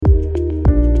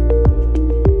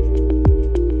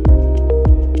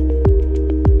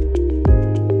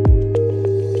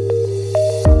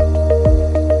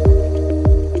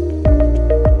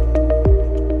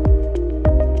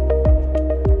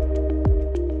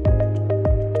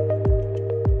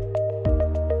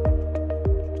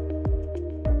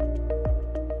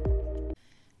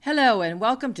Hello and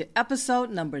welcome to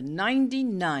episode number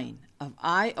 99 of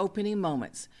Eye-Opening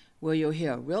Moments, where you'll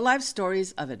hear real-life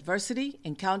stories of adversity,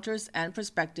 encounters, and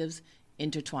perspectives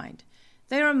intertwined.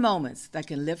 They are moments that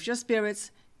can lift your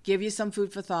spirits, give you some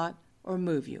food for thought, or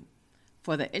move you.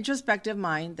 For the introspective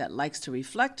mind that likes to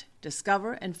reflect,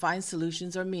 discover, and find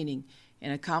solutions or meaning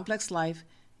in a complex life,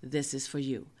 this is for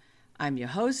you. I'm your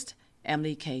host,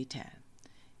 Emily K. Tan.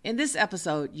 In this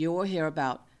episode, you will hear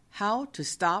about how to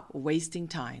stop wasting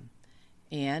time,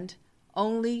 and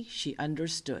only she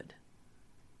understood.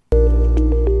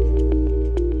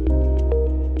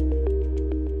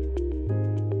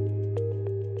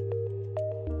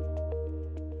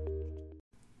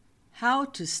 How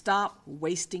to stop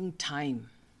wasting time.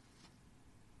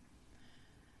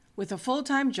 With a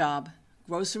full-time job,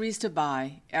 groceries to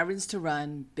buy, errands to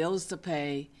run, bills to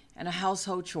pay, and a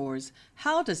household chores,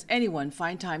 how does anyone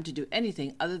find time to do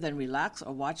anything other than relax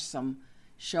or watch some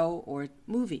show or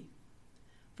movie?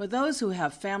 For those who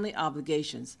have family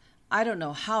obligations, I don't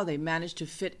know how they manage to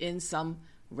fit in some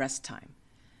rest time.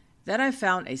 Then I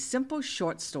found a simple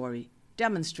short story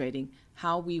demonstrating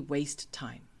how we waste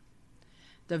time.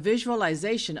 The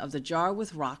visualization of the jar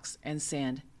with rocks and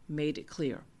sand made it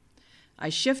clear. I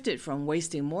shifted from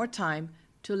wasting more time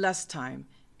to less time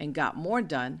and got more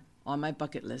done on my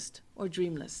bucket list or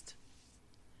dream list.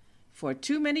 For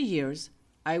too many years,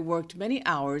 I worked many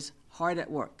hours hard at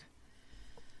work.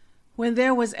 When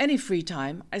there was any free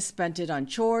time, I spent it on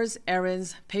chores,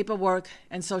 errands, paperwork,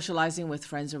 and socializing with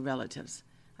friends and relatives.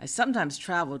 I sometimes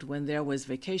traveled when there was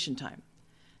vacation time.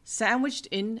 Sandwiched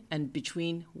in and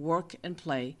between work and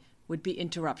play would be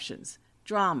interruptions,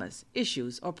 dramas,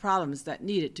 issues, or problems that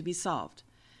needed to be solved.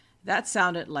 That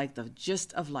sounded like the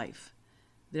gist of life.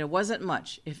 There wasn't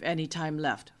much, if any, time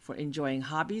left for enjoying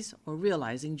hobbies or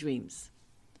realizing dreams.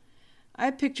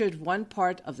 I pictured one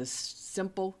part of the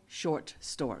simple, short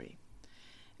story.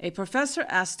 A professor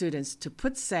asked students to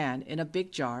put sand in a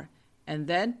big jar and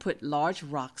then put large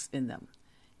rocks in them.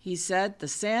 He said the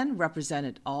sand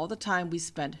represented all the time we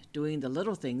spent doing the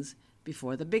little things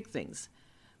before the big things,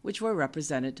 which were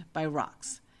represented by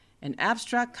rocks. An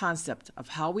abstract concept of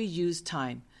how we use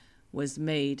time was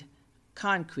made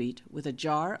concrete with a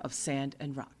jar of sand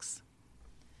and rocks.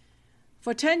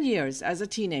 For 10 years as a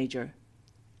teenager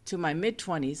to my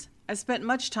mid-20s, I spent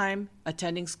much time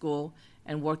attending school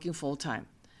and working full-time.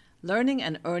 Learning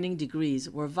and earning degrees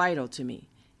were vital to me,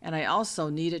 and I also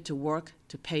needed to work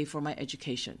to pay for my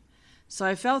education. So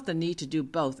I felt the need to do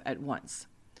both at once.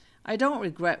 I don't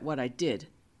regret what I did,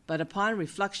 but upon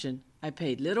reflection, I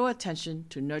paid little attention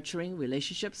to nurturing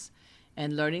relationships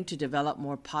and learning to develop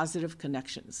more positive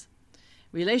connections.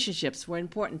 Relationships were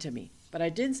important to me, but I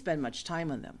didn't spend much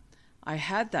time on them. I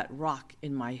had that rock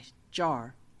in my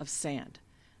jar of sand,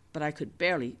 but I could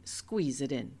barely squeeze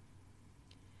it in.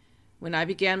 When I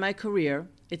began my career,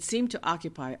 it seemed to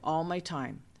occupy all my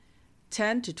time.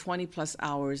 10 to 20 plus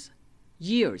hours,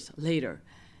 years later,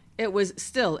 it was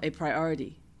still a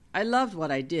priority. I loved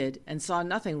what I did and saw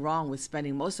nothing wrong with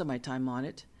spending most of my time on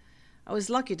it. I was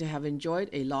lucky to have enjoyed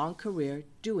a long career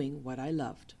doing what I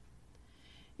loved.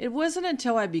 It wasn't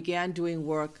until I began doing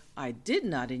work I did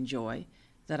not enjoy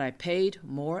that I paid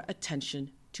more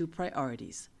attention to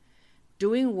priorities.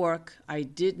 Doing work I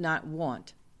did not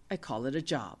want, I call it a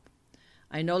job.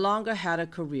 I no longer had a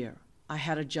career. I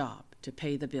had a job to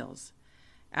pay the bills.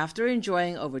 After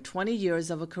enjoying over 20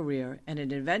 years of a career and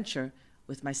an adventure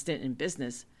with my stint in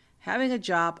business, having a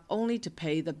job only to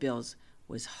pay the bills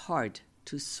was hard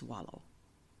to swallow.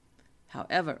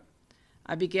 However,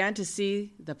 I began to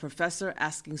see the professor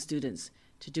asking students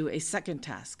to do a second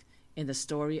task in the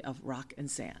story of rock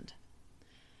and sand.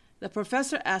 The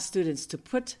professor asked students to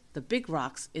put the big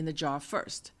rocks in the jar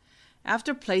first.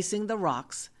 After placing the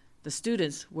rocks, the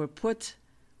students were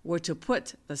to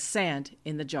put the sand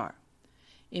in the jar.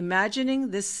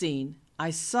 Imagining this scene, I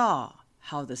saw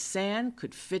how the sand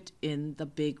could fit in the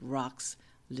big rocks'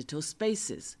 little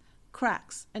spaces,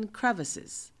 cracks, and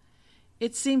crevices.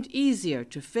 It seemed easier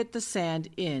to fit the sand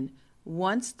in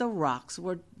once the rocks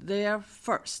were there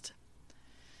first.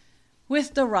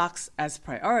 With the rocks as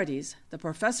priorities, the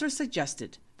professor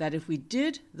suggested that if we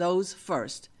did those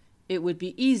first, it would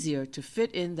be easier to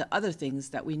fit in the other things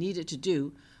that we needed to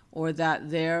do, or that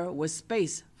there was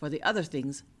space for the other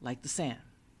things like the sand.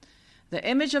 The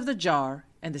image of the jar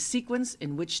and the sequence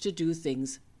in which to do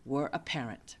things were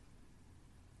apparent.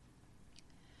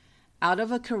 Out of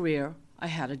a career, I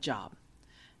had a job.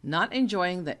 Not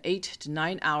enjoying the 8 to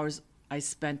 9 hours I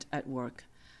spent at work,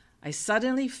 I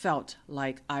suddenly felt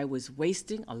like I was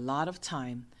wasting a lot of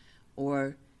time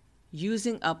or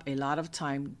using up a lot of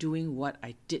time doing what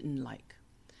I didn't like.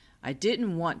 I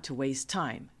didn't want to waste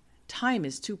time. Time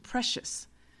is too precious.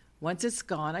 Once it's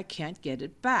gone, I can't get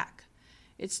it back.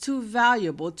 It's too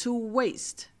valuable to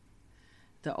waste.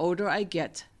 The older I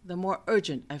get, the more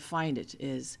urgent I find it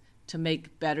is to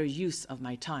make better use of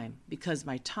my time, because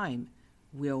my time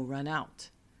will run out.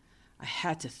 I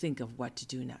had to think of what to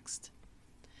do next.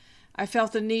 I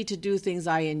felt the need to do things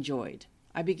I enjoyed.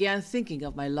 I began thinking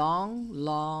of my long,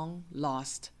 long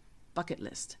lost bucket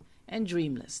list and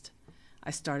dream list.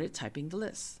 I started typing the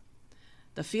lists.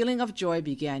 The feeling of joy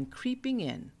began creeping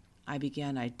in. I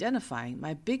began identifying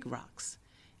my big rocks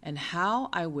and how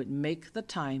I would make the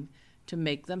time to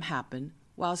make them happen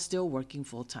while still working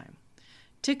full-time.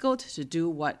 Tickled to do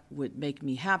what would make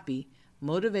me happy,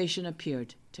 motivation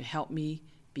appeared to help me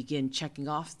begin checking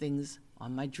off things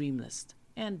on my dream list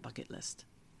and bucket list.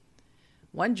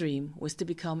 One dream was to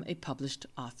become a published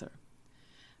author.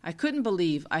 I couldn't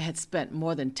believe I had spent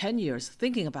more than 10 years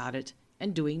thinking about it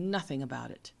and doing nothing about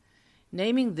it.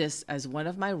 Naming this as one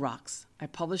of my rocks, I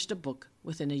published a book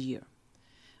within a year.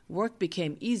 Work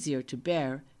became easier to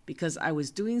bear because I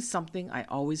was doing something I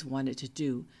always wanted to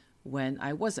do when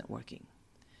I wasn't working.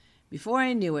 Before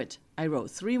I knew it, I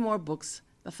wrote 3 more books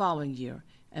the following year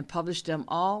and published them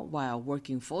all while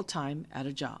working full-time at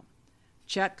a job.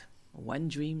 Check, one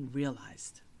dream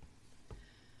realized.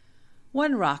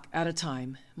 One rock at a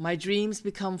time, my dreams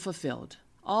become fulfilled.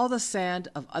 All the sand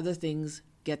of other things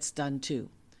gets done too.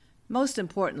 Most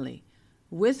importantly,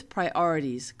 with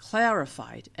priorities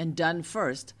clarified and done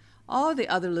first, all the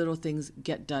other little things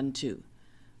get done too.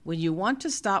 When you want to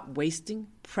stop wasting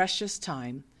precious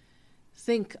time,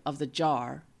 think of the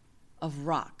jar of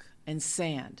rock and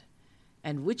sand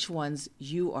and which ones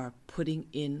you are putting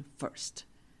in first.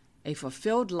 A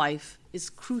fulfilled life is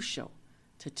crucial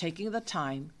to taking the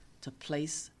time to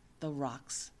place the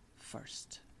rocks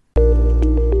first.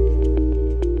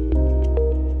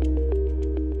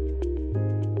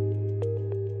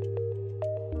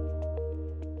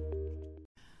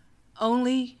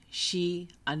 Only she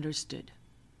understood.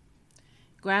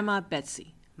 Grandma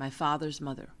Betsy, my father's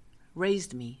mother,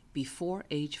 raised me before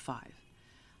age 5.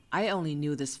 I only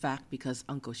knew this fact because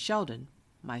Uncle Sheldon,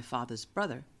 my father's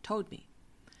brother, told me.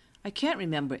 I can't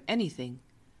remember anything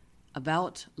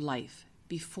about life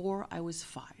before I was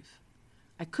 5.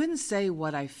 I couldn't say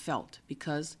what I felt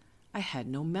because I had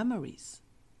no memories.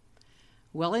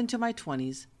 Well into my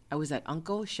 20s, I was at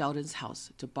Uncle Sheldon's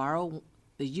house to borrow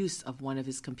the use of one of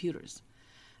his computers.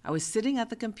 I was sitting at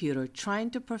the computer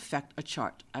trying to perfect a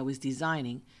chart I was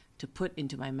designing to put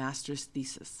into my master's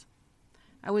thesis.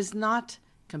 I was not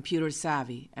computer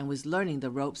savvy and was learning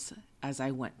the ropes as I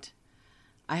went.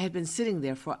 I had been sitting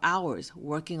there for hours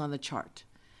working on the chart.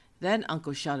 Then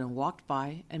Uncle Sheldon walked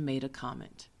by and made a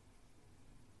comment.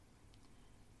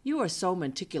 "You are so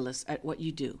meticulous at what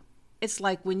you do. It's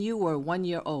like when you were 1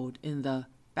 year old in the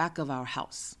back of our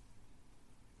house.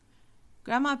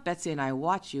 Grandma Betsy and I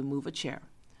watched you move a chair.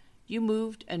 You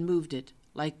moved and moved it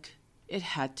like it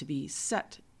had to be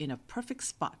set in a perfect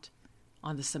spot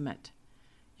on the cement.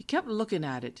 You kept looking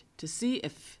at it to see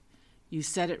if you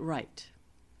set it right.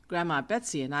 Grandma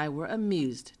Betsy and I were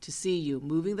amused to see you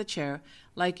moving the chair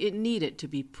like it needed to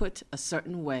be put a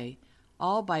certain way,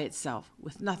 all by itself,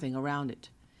 with nothing around it.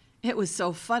 It was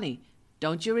so funny.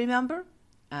 Don't you remember?"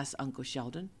 asked Uncle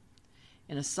Sheldon.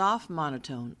 In a soft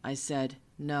monotone, I said,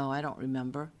 "No, I don't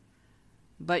remember."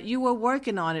 "But you were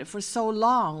working on it for so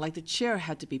long, like the chair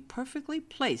had to be perfectly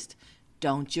placed.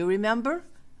 Don't you remember?"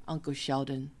 Uncle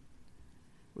Sheldon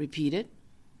repeated.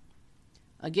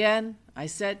 Again, I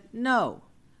said no.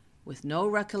 With no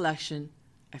recollection,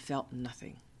 I felt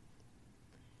nothing.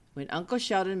 When Uncle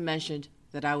Sheldon mentioned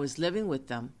that I was living with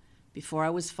them before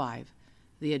I was 5,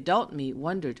 the adult me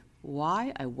wondered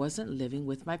why I wasn't living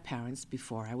with my parents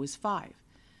before I was 5.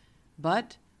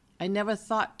 But I never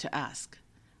thought to ask.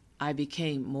 I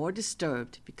became more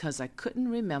disturbed because I couldn't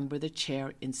remember the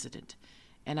chair incident,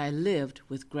 and I lived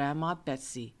with Grandma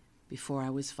Betsy before I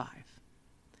was 5.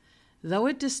 Though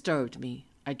it disturbed me,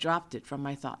 I dropped it from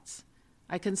my thoughts.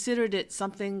 I considered it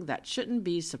something that shouldn't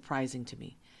be surprising to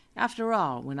me. After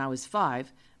all, when I was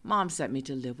 5, Mom sent me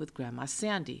to live with Grandma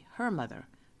Sandy, her mother,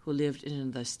 who lived in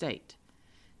another state.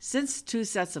 Since 2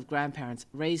 sets of grandparents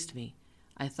raised me,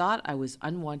 I thought I was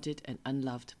unwanted and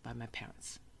unloved by my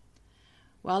parents.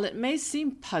 While it may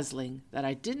seem puzzling that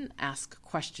I didn't ask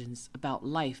questions about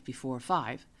life before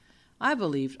 5, I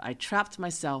believed I trapped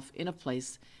myself in a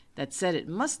place that said it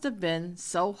must have been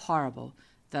so horrible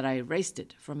that I erased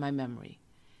it from my memory,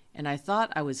 and I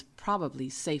thought I was probably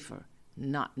safer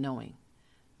not knowing.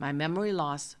 My memory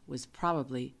loss was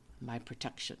probably my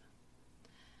protection.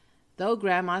 Though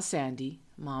Grandma Sandy,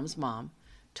 Mom's mom,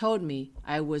 told me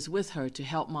I was with her to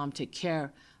help Mom take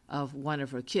care of one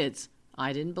of her kids,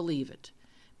 I didn't believe it,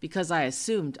 because I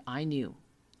assumed I knew.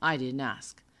 I didn't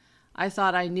ask. I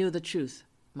thought I knew the truth.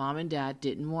 Mom and Dad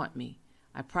didn't want me.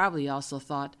 I probably also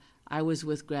thought I was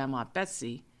with Grandma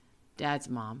Betsy, Dad's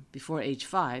mom, before age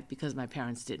 5 because my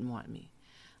parents didn't want me.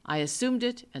 I assumed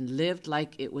it and lived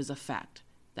like it was a fact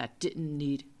that didn't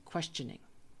need questioning.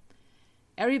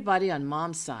 Everybody on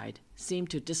Mom's side seemed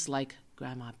to dislike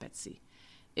Grandma Betsy.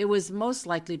 It was most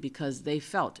likely because they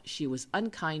felt she was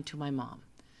unkind to my mom.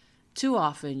 Too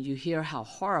often you hear how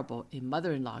horrible a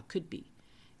mother-in-law could be,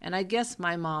 and I guess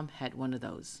my mom had one of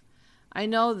those. I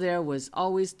know there was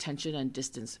always tension and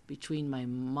distance between my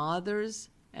mother's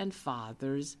and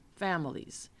father's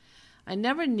families. I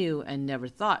never knew and never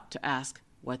thought to ask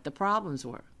what the problems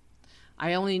were.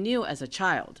 I only knew as a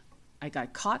child. I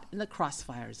got caught in the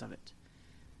crossfires of it.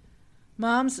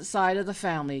 Mom's side of the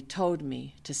family told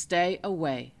me to stay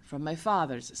away from my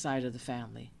father's side of the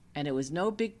family, and it was no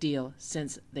big deal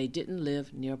since they didn't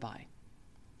live nearby.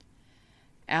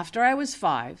 After I was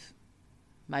 5,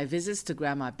 my visits to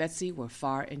Grandma Betsy were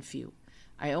far and few.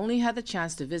 I only had the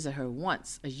chance to visit her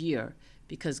once a year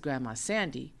because Grandma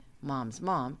Sandy, Mom's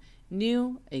mom,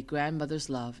 knew a grandmother's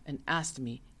love and asked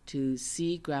me to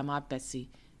see Grandma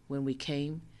Betsy when we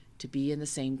came to be in the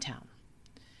same town.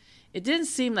 It didn't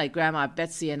seem like Grandma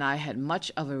Betsy and I had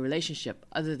much of a relationship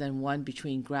other than one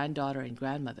between granddaughter and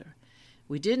grandmother.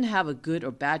 We didn't have a good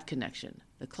or bad connection.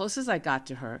 The closest I got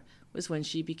to her was when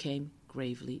she became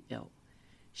gravely ill.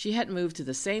 She had moved to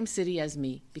the same city as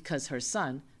me because her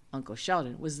son, Uncle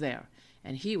Sheldon, was there,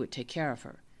 and he would take care of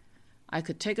her. I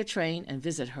could take a train and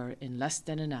visit her in less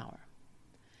than an hour.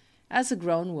 As a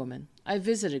grown woman, I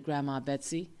visited Grandma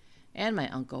Betsy and my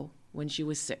uncle when she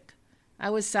was sick. I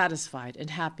was satisfied and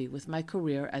happy with my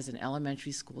career as an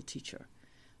elementary school teacher.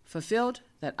 Fulfilled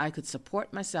that I could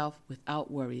support myself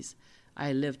without worries,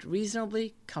 I lived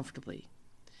reasonably comfortably.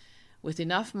 With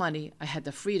enough money, I had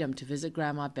the freedom to visit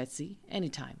Grandma Betsy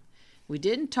anytime. We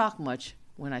didn't talk much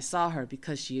when I saw her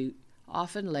because she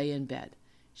often lay in bed.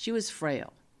 She was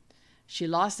frail. She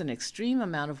lost an extreme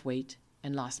amount of weight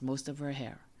and lost most of her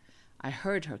hair. I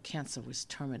heard her cancer was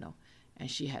terminal,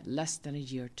 and she had less than a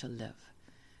year to live.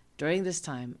 During this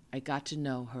time, I got to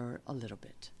know her a little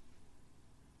bit.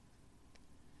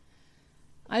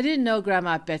 I didn't know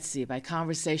Grandma Betsy by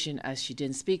conversation as she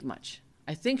didn't speak much.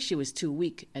 I think she was too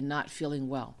weak and not feeling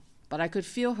well, but I could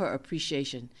feel her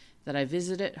appreciation that I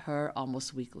visited her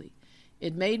almost weekly.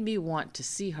 It made me want to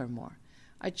see her more.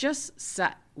 I just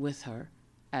sat with her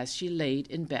as she laid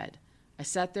in bed. I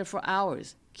sat there for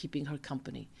hours, keeping her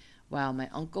company, while my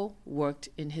uncle worked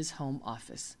in his home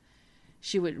office.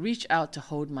 She would reach out to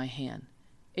hold my hand.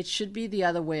 It should be the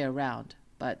other way around,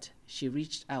 but she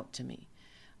reached out to me.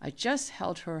 I just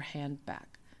held her hand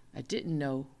back. I didn't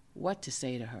know what to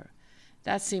say to her.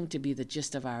 That seemed to be the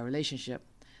gist of our relationship.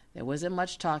 There wasn't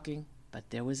much talking, but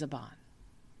there was a bond.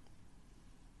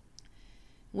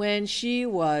 When she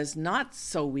was not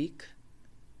so weak,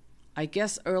 I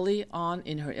guess early on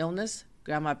in her illness,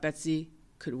 Grandma Betsy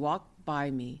could walk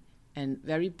by me and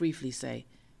very briefly say,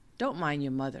 "Don't mind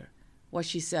your mother. What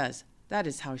she says, that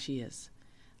is how she is."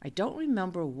 I don't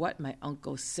remember what my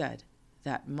uncle said,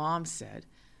 that Mom said,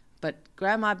 but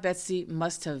Grandma Betsy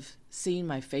must have seen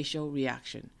my facial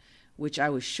reaction, which I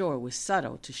was sure was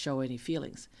subtle to show any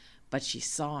feelings, but she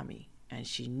saw me, and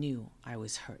she knew I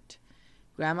was hurt.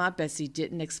 Grandma Betsy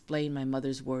didn't explain my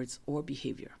mother's words or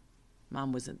behavior.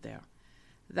 Mom wasn't there.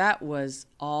 That was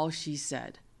all she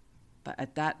said, but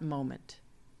at that moment,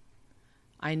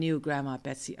 I knew Grandma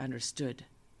Betsy understood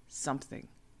something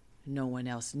no one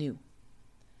else knew.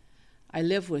 I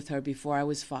lived with her before I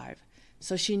was 5,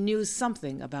 so she knew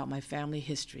something about my family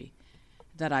history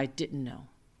that I didn't know.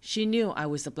 She knew I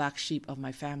was the black sheep of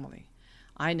my family.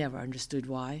 I never understood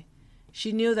why.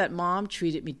 She knew that Mom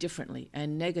treated me differently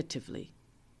and negatively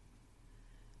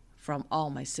from all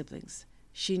my siblings.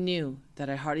 She knew that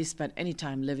I hardly spent any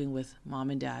time living with Mom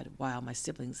and Dad while my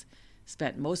siblings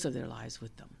spent most of their lives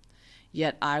with them.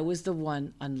 Yet I was the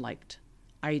one unliked.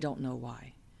 I don't know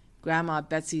why. Grandma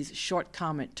Betsy's short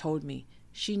comment told me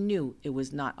she knew it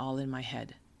was not all in my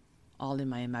head, all in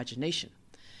my imagination,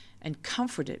 and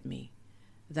comforted me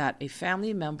that a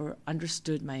family member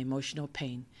understood my emotional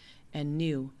pain and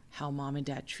knew how Mom and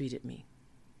Dad treated me.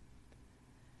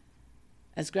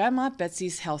 As Grandma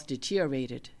Betsy's health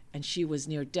deteriorated and she was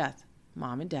near death,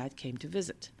 Mom and Dad came to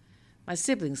visit. My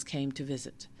siblings came to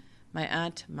visit. My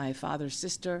aunt, my father's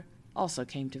sister, also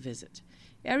came to visit.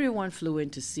 Everyone flew in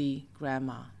to see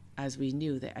Grandma, as we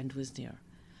knew the end was near.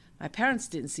 My parents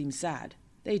didn't seem sad.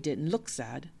 They didn't look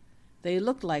sad. They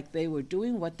looked like they were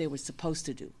doing what they were supposed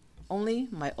to do. Only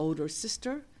my older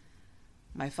sister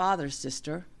My father's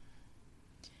sister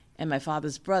and my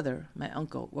father's brother, my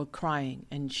uncle, were crying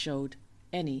and showed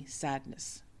any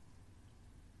sadness.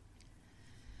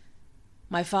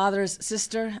 My father's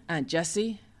sister, Aunt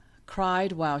Jessie,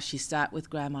 cried while she sat with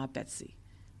Grandma Betsy.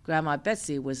 Grandma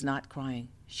Betsy was not crying.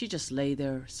 She just lay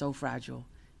there so fragile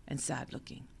and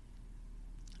sad-looking.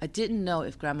 I didn't know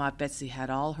if Grandma Betsy had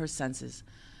all her senses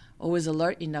or was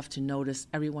alert enough to notice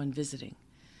everyone visiting.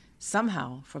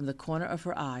 Somehow, from the corner of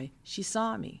her eye, she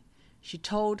saw me. She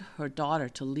told her daughter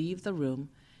to leave the room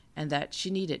and that she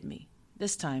needed me.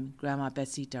 This time, Grandma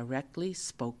Betsy directly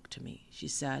spoke to me. She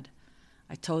said,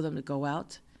 "I told them to go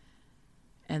out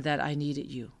and that I needed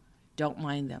you. Don't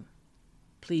mind them.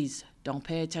 Please don't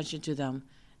pay attention to them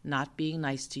not being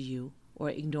nice to you or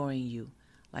ignoring you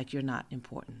like you're not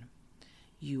important.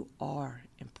 You are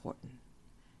important."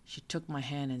 She took my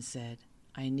hand and said,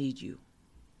 "I need you.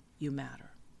 You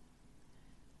matter."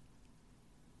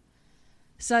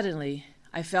 Suddenly,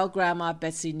 I felt Grandma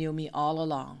Betsy knew me all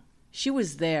along. She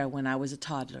was there when I was a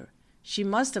toddler. She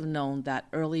must have known that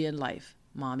early in life,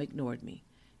 Mom ignored me,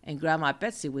 and Grandma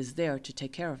Betsy was there to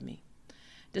take care of me.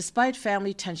 Despite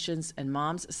family tensions and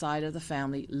Mom's side of the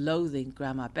family loathing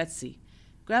Grandma Betsy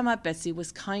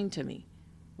was kind to me.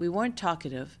 We weren't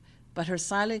talkative, but her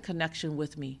silent connection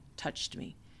with me touched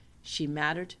me. She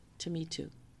mattered to me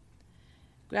too.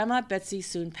 Grandma Betsy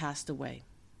soon passed away.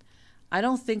 I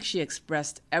don't think she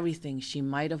expressed everything she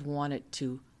might have wanted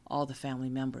to all the family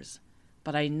members,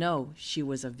 but I know she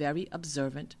was a very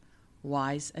observant,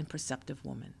 wise, and perceptive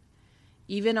woman.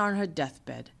 Even on her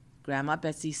deathbed, Grandma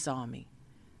Betsy saw me,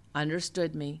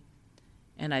 understood me,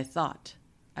 and I thought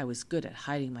I was good at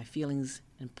hiding my feelings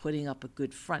and putting up a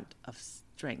good front of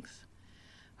strength.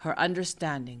 Her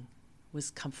understanding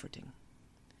was comforting.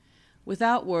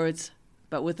 Without words,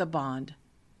 but with a bond,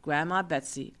 Grandma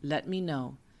Betsy let me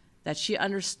know that she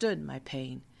understood my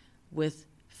pain with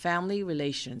family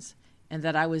relations and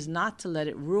that I was not to let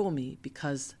it rule me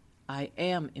because I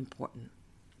am important.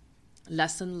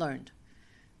 Lesson learned.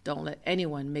 Don't let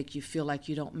anyone make you feel like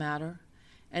you don't matter,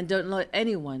 and don't let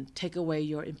anyone take away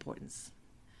your importance.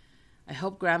 I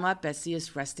hope Grandma Betsy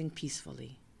is resting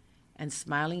peacefully and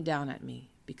smiling down at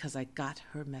me because I got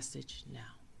her message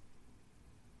now.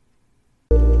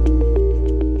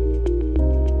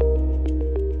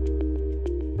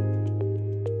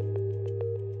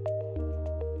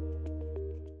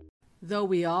 Though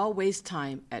we all waste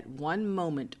time at one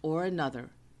moment or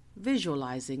another,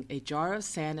 visualizing a jar of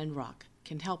sand and rock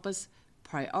can help us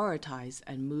prioritize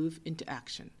and move into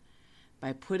action.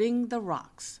 By putting the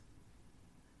rocks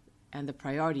and the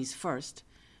priorities first,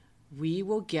 we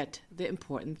will get the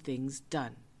important things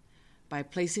done. By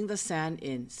placing the sand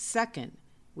in second,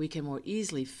 we can more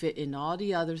easily fit in all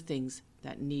the other things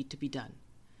that need to be done.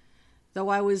 Though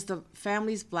I was the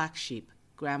family's black sheep,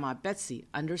 Grandma Betsy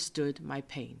understood my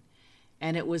pain,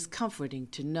 and it was comforting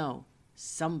to know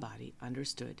somebody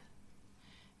understood.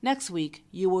 Next week,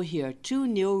 you will hear 2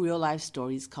 new real-life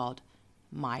stories called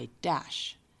My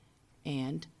Dash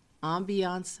and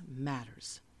Ambiance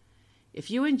Matters.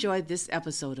 If you enjoyed this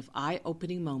episode of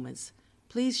Eye-Opening Moments,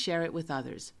 please share it with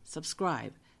others,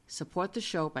 subscribe, support the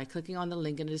show by clicking on the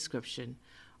link in the description,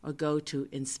 or go to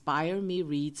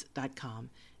inspiremereads.com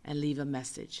and leave a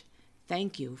message.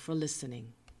 Thank you for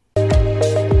listening.